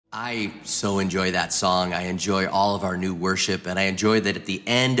I so enjoy that song. I enjoy all of our new worship, and I enjoy that at the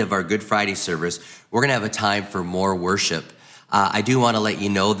end of our Good Friday service, we're going to have a time for more worship. I do want to let you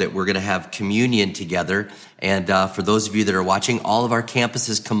know that we're going to have communion together, and for those of you that are watching, all of our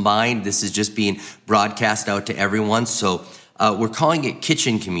campuses combined, this is just being broadcast out to everyone, so we're calling it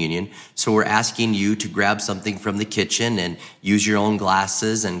kitchen communion. So we're asking you to grab something from the kitchen and use your own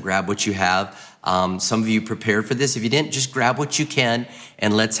glasses and grab what you have. Some of you prepared for this. If you didn't, just grab what you can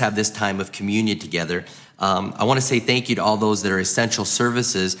and let's have this time of communion together. I want to say thank you to all those that are essential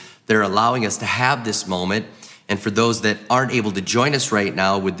services that are allowing us to have this moment. And for those that aren't able to join us right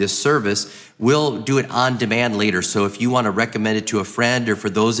now with this service, we'll do it on demand later. So if you want to recommend it to a friend, or for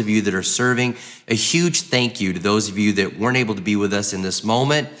those of you that are serving, a huge thank you to those of you that weren't able to be with us in this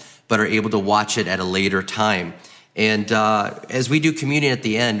moment, but are able to watch it at a later time. And as we do communion at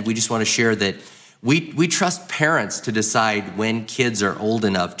the end, we just want to share that we trust parents to decide when kids are old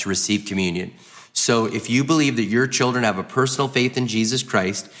enough to receive communion. So if you believe that your children have a personal faith in Jesus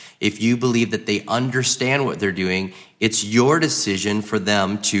Christ, if you believe that they understand what they're doing, it's your decision for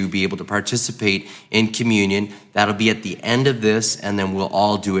them to be able to participate in communion. That'll be at the end of this, and then we'll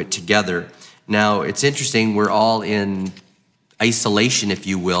all do it together. Now, it's interesting, we're all in isolation, if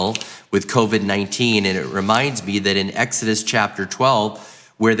you will, with COVID-19, and it reminds me that in Exodus chapter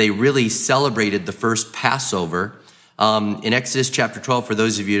 12, where they really celebrated the first Passover, in Exodus chapter 12, for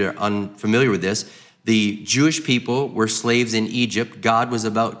those of you that are unfamiliar with this, the Jewish people were slaves in Egypt. God was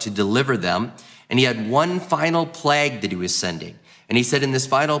about to deliver them, and he had one final plague that he was sending. And he said in this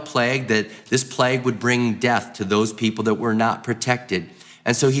final plague that this plague would bring death to those people that were not protected.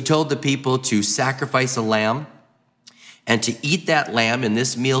 And so he told the people to sacrifice a lamb and to eat that lamb in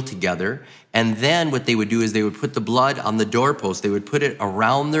this meal together. And then what they would do is they would put the blood on the doorpost. They would put it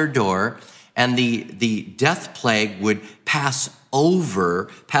around their door, and the death plague would pass over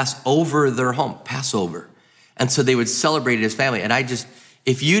their home, Passover. And so they would celebrate it as family. And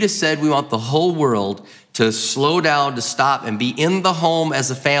if you'd have said we want the whole world to slow down, to stop, and be in the home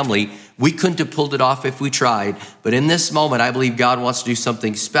as a family, we couldn't have pulled it off if we tried. But in this moment, I believe God wants to do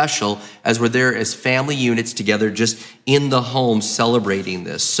something special as we're there as family units together, just in the home celebrating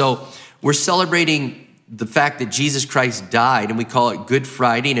this. So we're celebrating the fact that Jesus Christ died, and we call it Good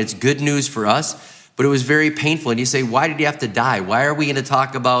Friday, and it's good news for us, but it was very painful. And you say, why did he have to die? Why are we going to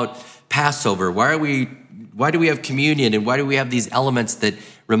talk about Passover? Why do we have communion, and why do we have these elements that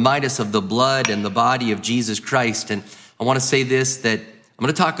remind us of the blood and the body of Jesus Christ? And I want to say this, that I'm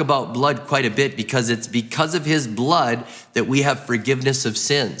going to talk about blood quite a bit because it's because of his blood that we have forgiveness of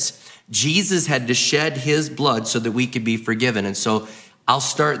sins. Jesus had to shed his blood so that we could be forgiven. And so I'll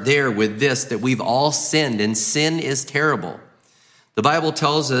start there with this, that we've all sinned, and sin is terrible. The Bible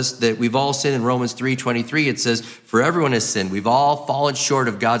tells us that we've all sinned. In Romans 3:23, it says, for everyone has sinned. We've all fallen short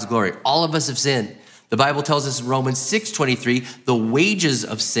of God's glory. All of us have sinned. The Bible tells us in Romans 6:23, the wages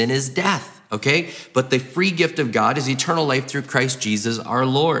of sin is death, okay? But the free gift of God is eternal life through Christ Jesus our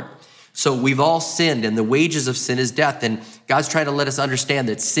Lord. So we've all sinned, and the wages of sin is death. And God's trying to let us understand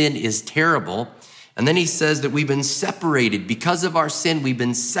that sin is terrible. And then he says that we've been separated. Because of our sin, we've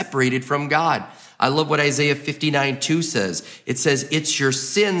been separated from God. I love what Isaiah 59:2 says. It says, it's your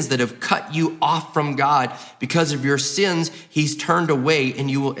sins that have cut you off from God. Because of your sins, he's turned away, and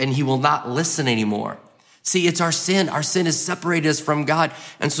he will not listen anymore. See, it's our sin. Our sin has separated us from God.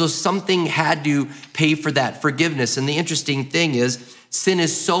 And so something had to pay for that forgiveness. And the interesting thing is, sin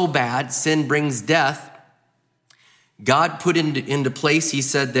is so bad, sin brings death. God put into place, he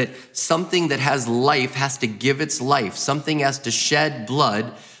said that something that has life has to give its life. Something has to shed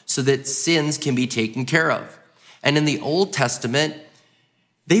blood so that sins can be taken care of. And in the Old Testament,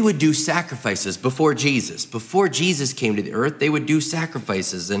 they would do sacrifices before Jesus. Before Jesus came to the earth, they would do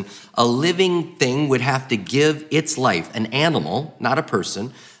sacrifices. And a living thing would have to give its life. An animal, not a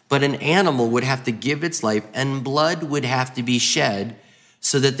person, but an animal would have to give its life, and blood would have to be shed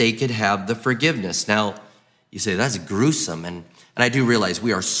so that they could have the forgiveness. Now, you say, that's gruesome. And I do realize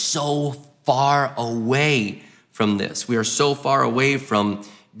we are so far away from this. We are so far away from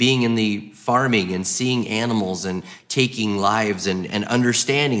being in the farming and seeing animals and taking lives and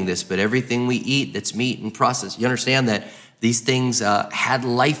understanding this. But everything we eat that's meat and processed, you understand that these things had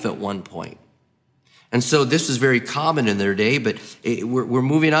life at one point. And so this was very common in their day, but we're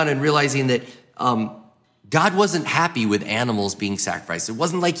moving on and realizing that God wasn't happy with animals being sacrificed. It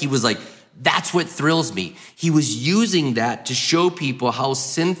wasn't like he was like, that's what thrills me. He was using that to show people how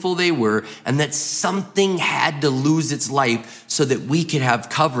sinful they were, and that something had to lose its life so that we could have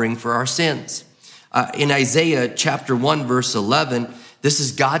covering for our sins. In Isaiah chapter 1, verse 11, this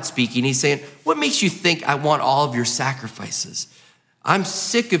is God speaking. He's saying, what makes you think I want all of your sacrifices? I'm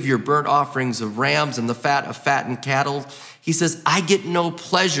sick of your burnt offerings of rams and the fat of fattened cattle. He says, I get no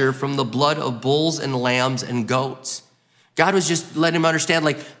pleasure from the blood of bulls and lambs and goats. God was just letting him understand,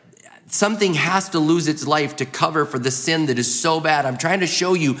 like, something has to lose its life to cover for the sin that is so bad. I'm trying to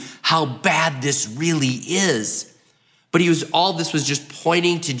show you how bad this really is. But all this was just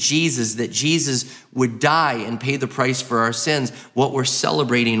pointing to Jesus, that Jesus would die and pay the price for our sins. What we're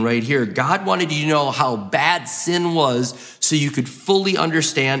celebrating right here. God wanted you to know how bad sin was so you could fully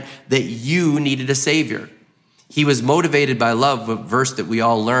understand that you needed a Savior. He was motivated by love, a verse that we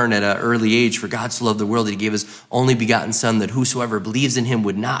all learn at an early age. For God so loved the world that he gave his only begotten son, that whosoever believes in him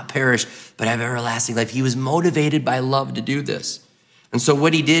would not perish, but have everlasting life. He was motivated by love to do this. And so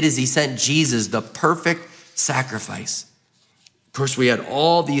what he did is he sent Jesus, the perfect sacrifice. Of course, we had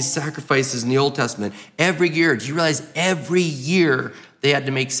all these sacrifices in the Old Testament. Every year, do you realize every year they had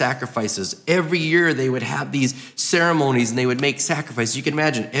to make sacrifices? Every year they would have these ceremonies and they would make sacrifices. You can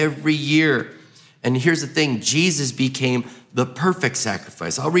imagine every year. And here's the thing, Jesus became the perfect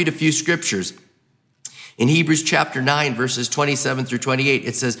sacrifice. I'll read a few scriptures. In Hebrews chapter 9, verses 27 through 28,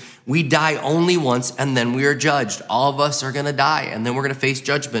 it says, we die only once and then we are judged. All of us are gonna die and then we're gonna face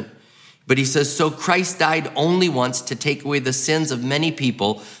judgment. But he says, so Christ died only once to take away the sins of many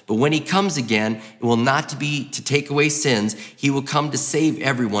people. But when he comes again, it will not be to take away sins. He will come to save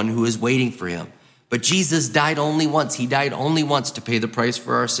everyone who is waiting for him. But Jesus died only once. He died only once to pay the price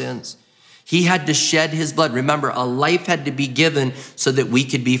for our sins. He had to shed his blood. Remember, a life had to be given so that we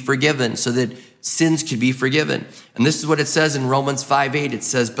could be forgiven, so that sins could be forgiven. And this is what it says in Romans 5:8. It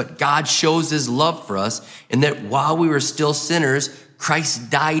says, but God shows his love for us in that while we were still sinners, Christ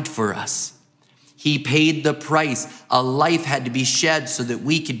died for us. He paid the price. A life had to be shed so that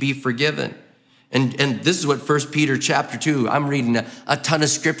we could be forgiven. And this is what 1 Peter chapter 2, I'm reading a ton of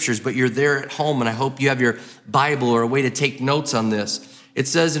scriptures, but you're there at home, and I hope you have your Bible or a way to take notes on this. It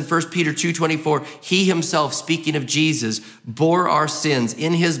says in 1 Peter 2:24, he himself, speaking of Jesus, bore our sins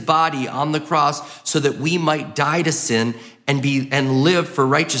in his body on the cross so that we might die to sin and live for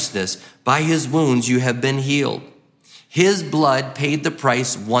righteousness. By his wounds you have been healed. His blood paid the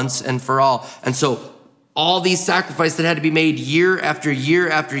price once and for all. And so all these sacrifices that had to be made year after year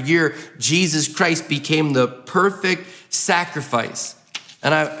after year, Jesus Christ became the perfect sacrifice.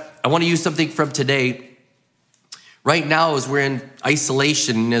 And I want to use something from today. Right now, as we're in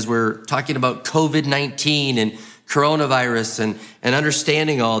isolation, as we're talking about COVID-19 and coronavirus and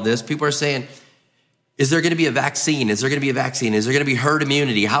understanding all this, people are saying, is there going to be a vaccine? Is there going to be a vaccine? Is there going to be herd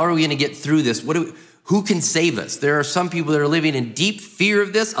immunity? How are we going to get through this? Who can save us? There are some people that are living in deep fear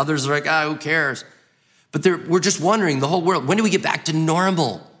of this. Others are like, who cares? But we're just wondering, the whole world, when do we get back to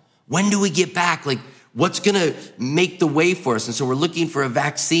normal? When do we get back? Like, what's going to make the way for us? And so we're looking for a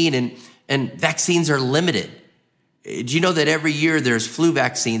vaccine, and vaccines are limited. Do you know that every year there's flu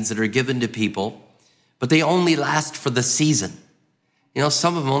vaccines that are given to people, but they only last for the season? You know,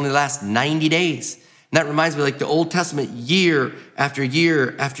 some of them only last 90 days. And that reminds me, like the Old Testament, year after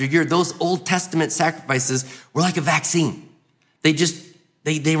year after year, those Old Testament sacrifices were like a vaccine.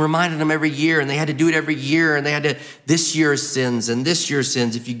 They reminded them every year, and they had to do it every year, and they had to, this year's sins and this year's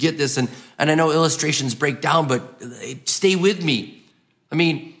sins, if you get this. And I know illustrations break down, but stay with me. I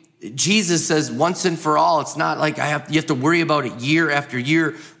mean, Jesus says once and for all. It's not like you have to worry about it year after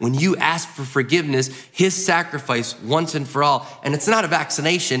year. When you ask for forgiveness, his sacrifice once and for all. And it's not a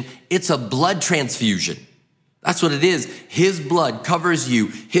vaccination, it's a blood transfusion. That's what it is. His blood covers you.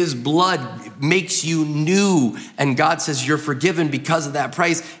 His blood makes you new. And God says you're forgiven because of that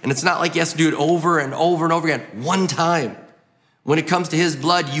price. And it's not like you have to do it over and over and over again, one time. When it comes to his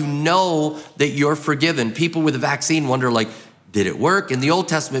blood, you know that you're forgiven. People with a vaccine wonder, like, did it work? In the Old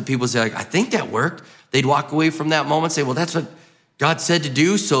Testament, people say, like, I think that worked. They'd walk away from that moment and say, well, that's what God said to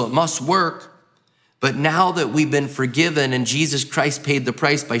do, so it must work. But now that we've been forgiven and Jesus Christ paid the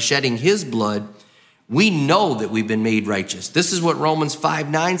price by shedding his blood, we know that we've been made righteous. This is what Romans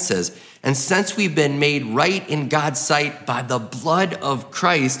 5:9 says. And since we've been made right in God's sight by the blood of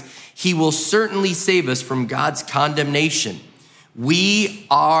Christ, he will certainly save us from God's condemnation. We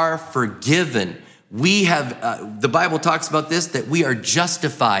are forgiven. We have, the Bible talks about this, that we are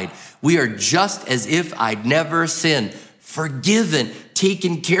justified. We are just as if I'd never sinned, forgiven,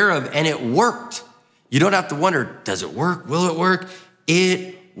 taken care of, and it worked. You don't have to wonder, does it work? Will it work?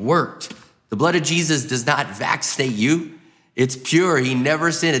 It worked. The blood of Jesus does not vaccinate you. It's pure. He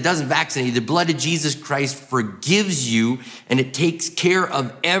never sinned. It doesn't vaccinate you. The blood of Jesus Christ forgives you, and it takes care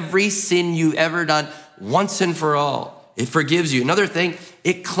of every sin you've ever done once and for all. It forgives you. Another thing,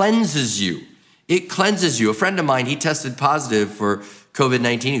 it cleanses you. It cleanses you. A friend of mine, he tested positive for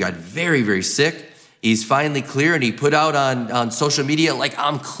COVID-19. He got very, very sick. He's finally clear, and he put out on social media, like,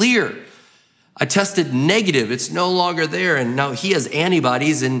 I'm clear. I tested negative. It's no longer there. And now he has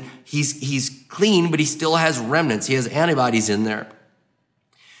antibodies, and he's clean, but he still has remnants. He has antibodies in there.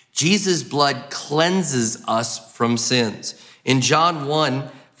 Jesus' blood cleanses us from sins. In John 1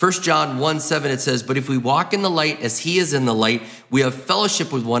 John 1:7, it says, but if we walk in the light as he is in the light, we have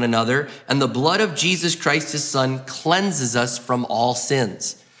fellowship with one another, and the blood of Jesus Christ, his son, cleanses us from all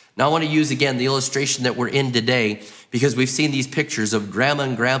sins. Now I want to use again the illustration that we're in today, because we've seen these pictures of grandma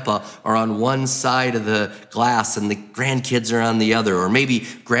and grandpa are on one side of the glass and the grandkids are on the other. Or maybe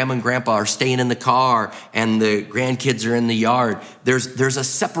grandma and grandpa are staying in the car and the grandkids are in the yard. There's a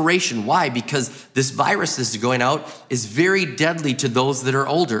separation. Why? Because this virus that's going out is very deadly to those that are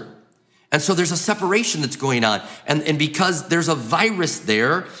older. And so there's a separation that's going on. And because there's a virus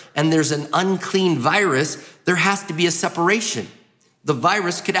there and there's an unclean virus, there has to be a separation. The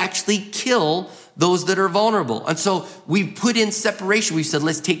virus could actually kill those that are vulnerable. And so we put in separation. We said,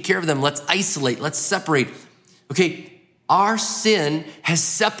 let's take care of them. Let's isolate. Let's separate. Okay, our sin has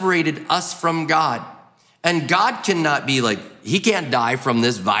separated us from God. And God cannot be like, he can't die from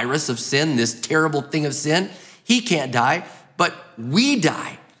this virus of sin, this terrible thing of sin. He can't die, but we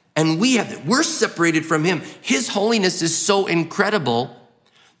die. And we're separated from him. His holiness is so incredible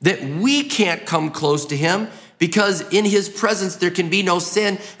that we can't come close to him, because in his presence there can be no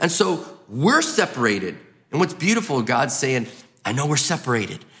sin. And so we're separated. And what's beautiful, God's saying, I know we're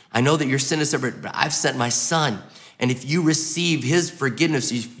separated. I know that your sin is separate, but I've sent my son. And if you receive his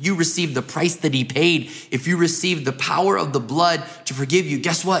forgiveness, if you receive the price that he paid, if you receive the power of the blood to forgive you,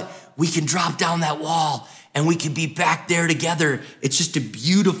 guess what? We can drop down that wall and we can be back there together. It's just a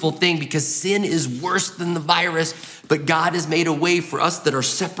beautiful thing, because sin is worse than the virus, but God has made a way for us that are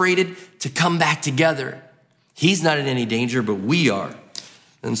separated to come back together. He's not in any danger, but we are.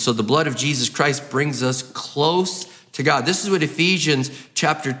 And so the blood of Jesus Christ brings us close to God. This is what Ephesians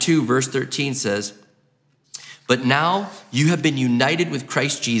chapter 2, verse 13 says. But now you have been united with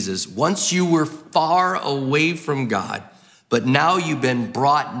Christ Jesus. Once you were far away from God, but now you've been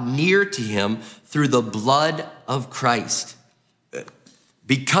brought near to him through the blood of Christ.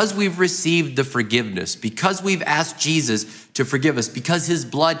 Because we've received the forgiveness, because we've asked Jesus to forgive us, because his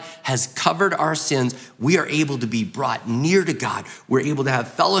blood has covered our sins, we are able to be brought near to God. We're able to have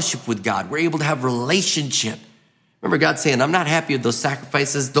fellowship with God. We're able to have relationship. Remember God saying, I'm not happy with those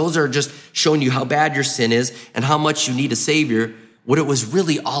sacrifices. Those are just showing you how bad your sin is and how much you need a savior. What it was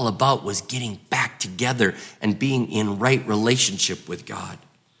really all about was getting back together and being in right relationship with God.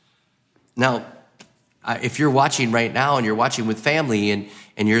 Now, if you're watching right now and you're watching with family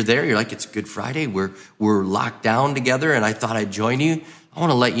and you're there, you're like, it's Good Friday, we're locked down together and I thought I'd join you. I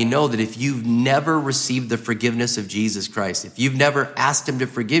want to let you know that if you've never received the forgiveness of Jesus Christ, if you've never asked him to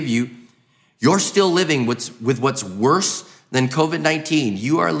forgive you, you're still living with what's worse than COVID-19.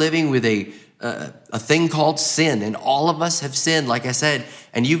 You are living with a thing called sin, and all of us have sinned, like I said,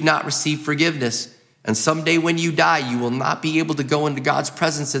 and you've not received forgiveness. And someday when you die, you will not be able to go into God's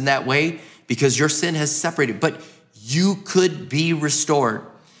presence in that way, because your sin has separated, but you could be restored.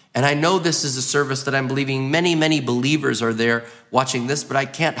 And I know this is a service that I'm believing many, many believers are there watching this, but I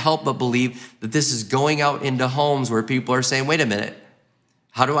can't help but believe that this is going out into homes where people are saying, wait a minute,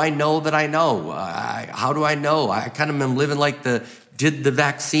 how do I know that I know? How do I know? I kind of am living like did the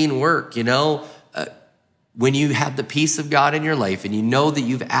vaccine work, you know? When you have the peace of God in your life and you know that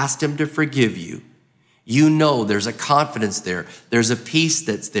you've asked him to forgive you, you know there's a confidence there. There's a peace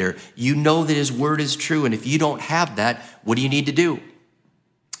that's there. You know that his word is true. And if you don't have that, what do you need to do?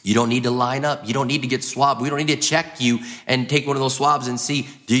 You don't need to line up. You don't need to get swabbed. We don't need to check you and take one of those swabs and see,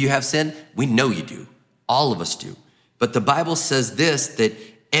 do you have sin? We know you do. All of us do. But the Bible says this, that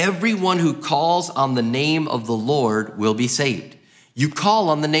everyone who calls on the name of the Lord will be saved. You call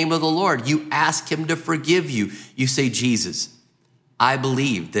on the name of the Lord. You ask him to forgive you. You say, Jesus, I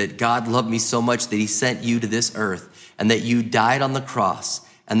believe that God loved me so much that he sent you to this earth and that you died on the cross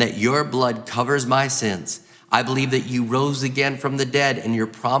and that your blood covers my sins. I believe that you rose again from the dead and your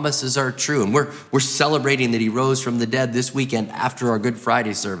promises are true. And we're celebrating that he rose from the dead this weekend after our Good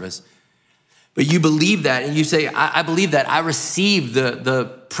Friday service. But you believe that and you say, I believe that. I receive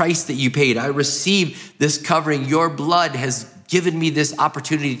the price that you paid. I receive this covering. Your blood has given me this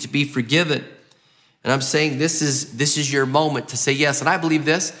opportunity to be forgiven. And I'm saying this is your moment to say yes. And I believe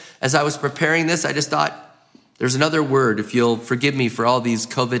this. As I was preparing this, I just thought, there's another word, if you'll forgive me for all these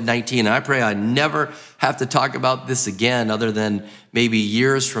COVID-19. And I pray I never have to talk about this again other than maybe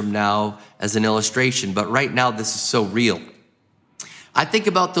years from now as an illustration. But right now, this is so real. I think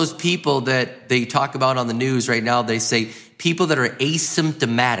about those people that they talk about on the news right now. They say people that are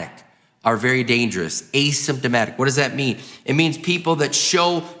asymptomatic. are very dangerous. Asymptomatic. What does that mean? It means people that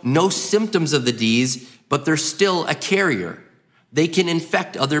show no symptoms of the disease, but they're still a carrier. They can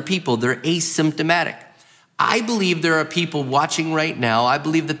infect other people. They're asymptomatic. I believe there are people watching right now. I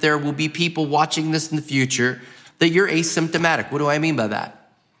believe that there will be people watching this in the future that you're asymptomatic. What do I mean by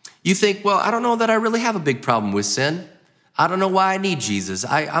that? You think, well, I don't know that I really have a big problem with sin. I don't know why I need Jesus.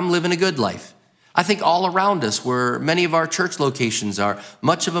 I'm living a good life. I think all around us, where many of our church locations are,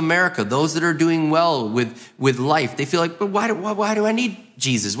 much of America, those that are doing well with life, they feel like, but why do I need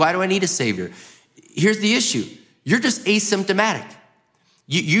Jesus? Why do I need a Savior? Here's the issue. You're just asymptomatic.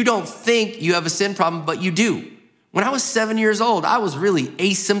 You don't think you have a sin problem, but you do. When I was 7 years old, I was really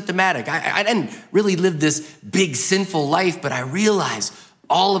asymptomatic. I didn't really live this big sinful life, but I realized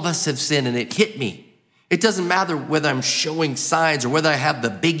all of us have sinned, and it hit me. It doesn't matter whether I'm showing signs or whether I have the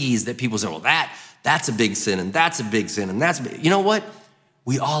biggies that people say, well, that's a big sin, and that's a big sin, and that's big. You know what?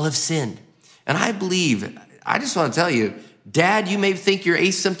 We all have sinned. And I believe, I just want to tell you, Dad, you may think you're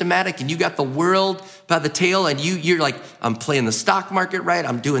asymptomatic and you got the world by the tail, and you're like, I'm playing the stock market right,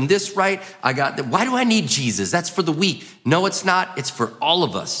 I'm doing this right, why do I need Jesus? That's for the weak. No, it's not. It's for all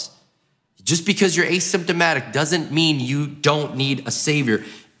of us. Just because you're asymptomatic doesn't mean you don't need a Savior.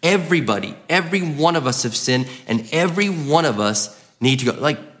 Everybody, every one of us have sinned, and every one of us need to go.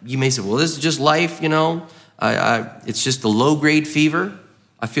 Like, you may say, well, this is just life, you know. It's just a low-grade fever.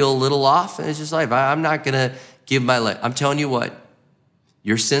 I feel a little off, and it's just life. I'm not going to give my life. I'm telling you what,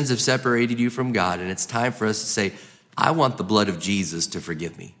 your sins have separated you from God, and it's time for us to say, I want the blood of Jesus to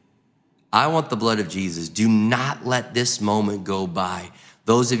forgive me. I want the blood of Jesus. Do not let this moment go by.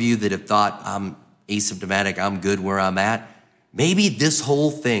 Those of you that have thought, I'm asymptomatic, I'm good where I'm at, maybe this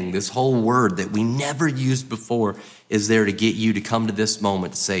whole thing, this whole word that we never used before is there to get you to come to this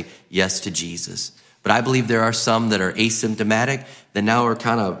moment to say yes to Jesus. But I believe there are some that are asymptomatic that now are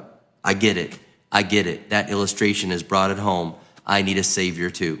kind of, I get it. That illustration has brought it home. I need a Savior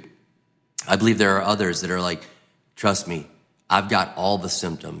too. I believe there are others that are like, trust me, I've got all the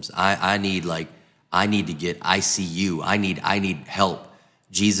symptoms. I need to get ICU. I need help.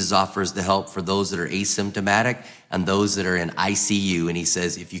 Jesus offers the help for those that are asymptomatic and those that are in ICU. And he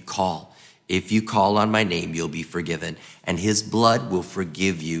says, if you call on my name, you'll be forgiven. And his blood will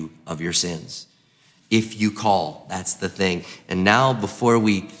forgive you of your sins. If you call, that's the thing. And now before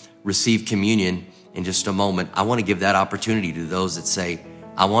we receive communion in just a moment, I want to give that opportunity to those that say,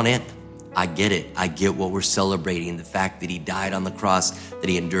 I want in. I get it. I get what we're celebrating. The fact that he died on the cross, that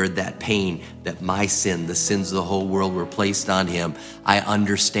he endured that pain, that my sin, the sins of the whole world were placed on him. I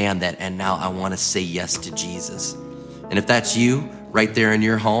understand that. And now I want to say yes to Jesus. And if that's you right there in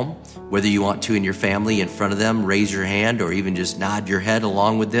your home, whether you want to in your family in front of them, raise your hand or even just nod your head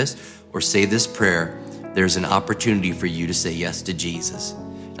along with this or say this prayer, there's an opportunity for you to say yes to Jesus.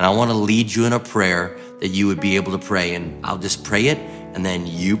 And I want to lead you in a prayer that you would be able to pray. And I'll just pray it, and then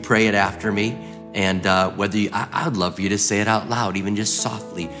you pray it after me. And I would love for you to say it out loud, even just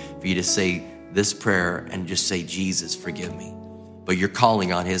softly, for you to say this prayer and just say, Jesus, forgive me. But you're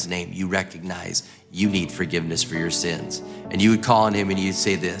calling on his name. You recognize you need forgiveness for your sins. And you would call on him and you'd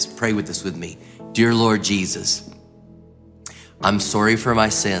say this, pray with this with me. Dear Lord Jesus, I'm sorry for my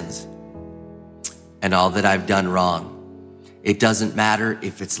sins and all that I've done wrong. It doesn't matter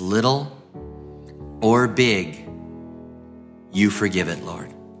if it's little or big, you forgive it,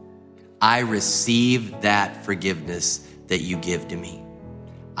 Lord. I receive that forgiveness that you give to me.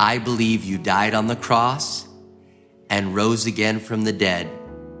 I believe you died on the cross and rose again from the dead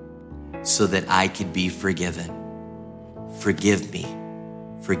so that I could be forgiven. Forgive me.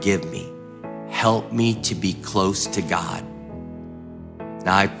 Forgive me. Help me to be close to God.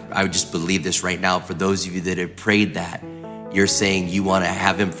 Now, I would just believe this right now. For those of you that have prayed that, you're saying you want to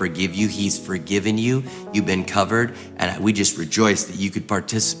have him forgive you. He's forgiven you. You've been covered. And we just rejoice that you could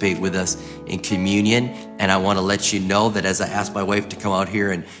participate with us in communion. And I want to let you know that as I ask my wife to come out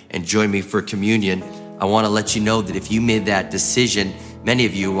here and join me for communion, I want to let you know that if you made that decision, many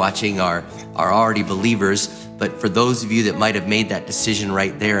of you watching are already believers, but for those of you that might have made that decision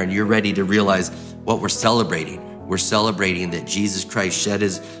right there and you're ready to realize what we're celebrating that Jesus Christ shed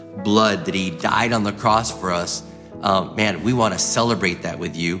his blood, that he died on the cross for us. Man, we want to celebrate that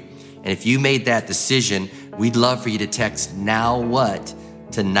with you. And if you made that decision, we'd love for you to text now what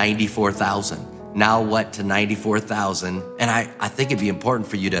to 94,000. Now what to 94,000. And I think it'd be important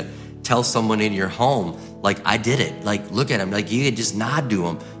for you to tell someone in your home, like, I did it. Like, look at him. Like, you could just nod to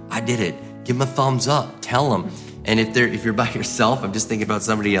him. I did it. Give him a thumbs up. Tell him. And if you're by yourself, I'm just thinking about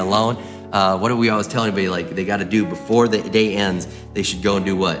somebody alone. What do we always tell anybody, like, they got to do before the day ends? They should go and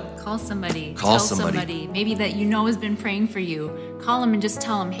do what? Call somebody. Tell somebody. Maybe that has been praying for you. Call them and just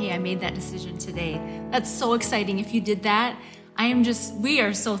tell them, hey, I made that decision today. That's so exciting. If you did that, we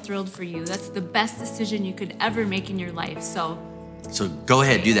are so thrilled for you. That's the best decision you could ever make in your life. So go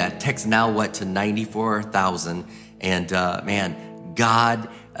ahead, do that. Text now to 94,000. And man, God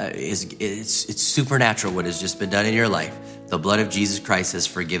it's supernatural what has just been done in your life. The blood of Jesus Christ has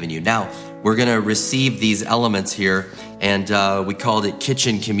forgiven you. Now, we're going to receive these elements here, and we called it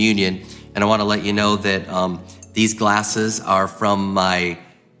Kitchen Communion. And I want to let you know that these glasses are from my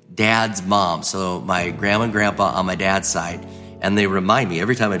dad's mom, so my grandma and grandpa on my dad's side. And they remind me,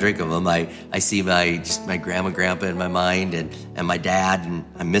 every time I drink of them, I see my grandma and grandpa in my mind and my dad, and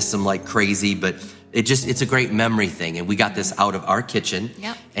I miss them like crazy, but it's a great memory thing. And we got this out of our kitchen.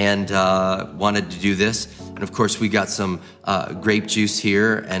 Yep. And wanted to do this. And of course, we got some grape juice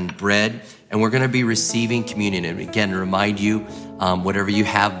here and bread, and we're going to be receiving communion. And again, to remind you, whatever you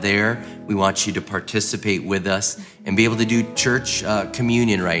have there, we want you to participate with us and be able to do church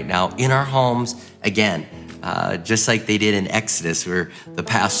communion right now in our homes again. Just like they did in Exodus or the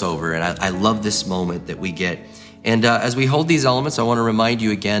Passover. And I love this moment that we get. And as we hold these elements, I want to remind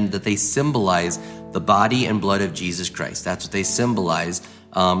you again that they symbolize the body and blood of Jesus Christ. That's what they symbolize.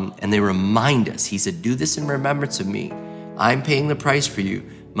 And they remind us. He said, do this in remembrance of me. I'm paying the price for you.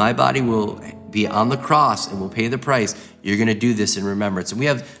 My body will be on the cross and will pay the price. You're going to do this in remembrance. And we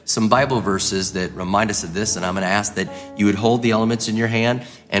have some Bible verses that remind us of this. And I'm going to ask that you would hold the elements in your hand,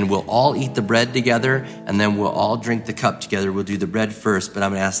 and we'll all eat the bread together, and then we'll all drink the cup together. We'll do the bread first, but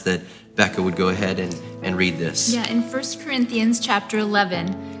I'm going to ask that Becca would go ahead and read this. Yeah, in 1 Corinthians chapter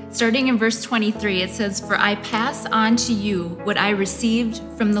 11, starting in verse 23, it says, "For I pass on to you what I received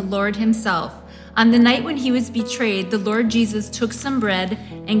from the Lord himself. On the night when he was betrayed, the Lord Jesus took some bread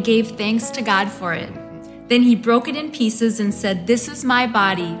and gave thanks to God for it. Then he broke it in pieces and said, 'This is my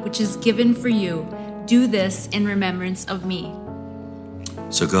body, which is given for you. Do this in remembrance of me.'"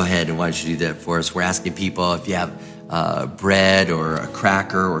 So go ahead, and why don't you do that for us? We're asking people, if you have bread or a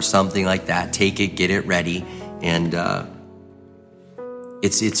cracker or something like that, take it, get it ready, and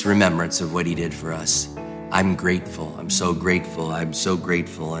it's remembrance of what he did for us. I'm grateful. I'm so grateful. I'm so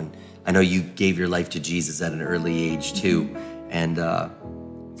grateful. And I know you gave your life to Jesus at an early age too, and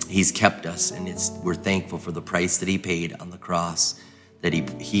he's kept us, and we're thankful for the price that he paid on the cross, that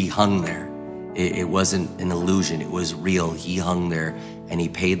he hung there. It wasn't an illusion. It was real. He hung there, and he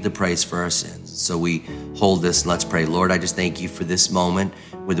paid the price for our sins. So we hold this, and let's pray. Lord, I just thank you for this moment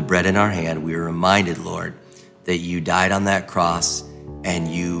with the bread in our hand. We are reminded, Lord, that you died on that cross, and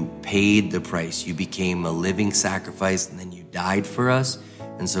you paid the price. You became a living sacrifice, and then you died for us.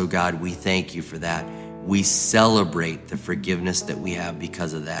 And so, God, we thank you for that. We celebrate the forgiveness that we have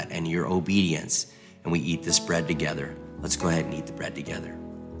because of that and your obedience. And we eat this bread together. Let's go ahead and eat the bread together.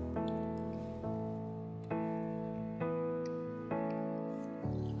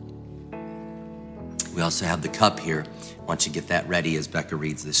 We also have the cup here. Why don't you get that ready as Becca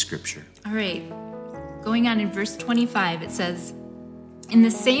reads this scripture. All right. Going on in verse 25, it says, "In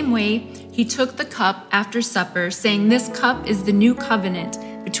the same way, he took the cup after supper, saying, 'This cup is the new covenant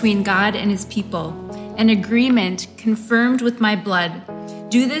between God and his people, an agreement confirmed with my blood.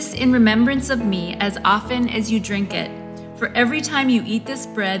 Do this in remembrance of me as often as you drink it. For every time you eat this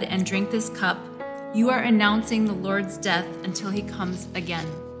bread and drink this cup, you are announcing the Lord's death until he comes again.'"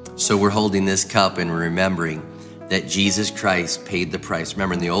 So we're holding this cup and we're remembering that Jesus Christ paid the price.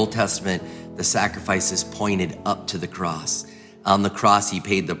 Remember, in the Old Testament, the sacrifices pointed up to the cross. On the cross, he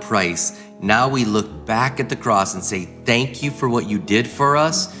paid the price. Now we look back at the cross and say, thank you for what you did for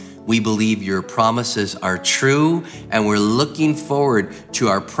us. We believe your promises are true, and we're looking forward to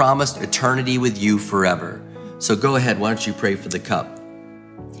our promised eternity with you forever. So go ahead, why don't you pray for the cup?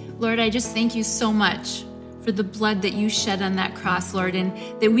 Lord, I just thank you so much for the blood that you shed on that cross, Lord, and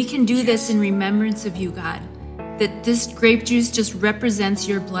that we can do this in remembrance of you, God. That this grape juice just represents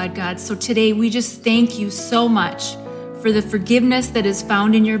your blood, God. So today we just thank you so much for the forgiveness that is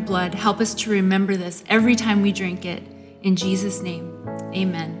found in your blood. Help us to remember this every time we drink it. In Jesus' name,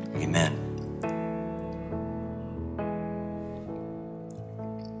 amen. Amen.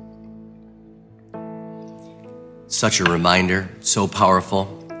 Such a reminder, so powerful.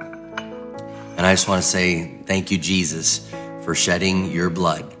 And I just want to say thank you, Jesus, for shedding your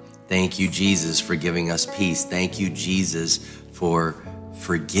blood. Thank you, Jesus, for giving us peace. Thank you, Jesus, for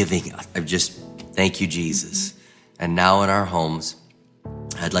forgiving us. Thank you, Jesus. And now in our homes,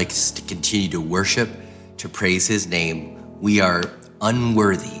 I'd like us to continue to worship, to praise his name. We are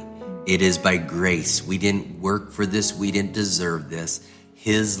unworthy. It is by grace. We didn't work for this. We didn't deserve this.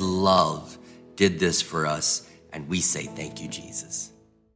 His love did this for us, and we say thank you, Jesus.